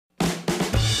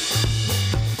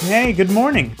Hey, good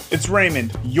morning. It's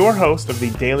Raymond, your host of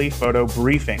the Daily Photo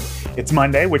Briefing. It's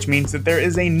Monday, which means that there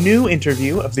is a new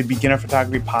interview of the Beginner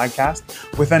Photography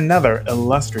Podcast with another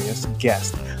illustrious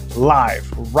guest,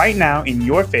 live right now in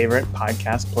your favorite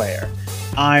podcast player.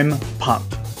 I'm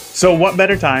pumped. So what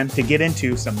better time to get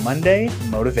into some Monday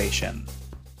motivation?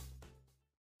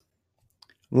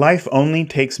 Life only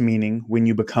takes meaning when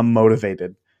you become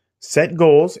motivated. Set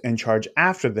goals and charge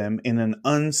after them in an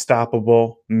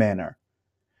unstoppable manner.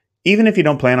 Even if you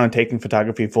don't plan on taking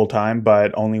photography full time,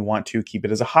 but only want to keep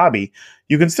it as a hobby,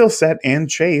 you can still set and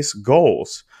chase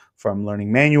goals. From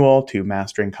learning manual to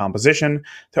mastering composition,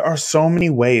 there are so many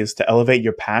ways to elevate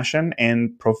your passion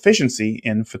and proficiency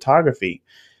in photography.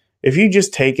 If you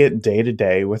just take it day to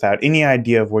day without any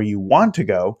idea of where you want to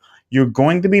go, you're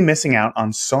going to be missing out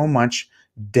on so much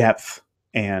depth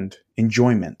and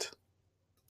enjoyment.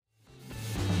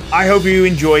 I hope you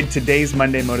enjoyed today's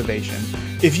Monday Motivation.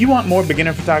 If you want more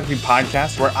beginner photography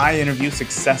podcasts where I interview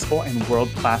successful and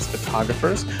world-class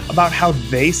photographers about how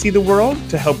they see the world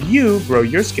to help you grow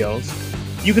your skills,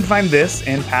 you can find this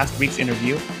and past week's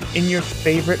interview in your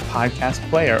favorite podcast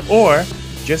player, or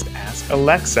just ask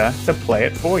Alexa to play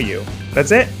it for you.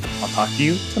 That's it. I'll talk to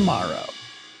you tomorrow.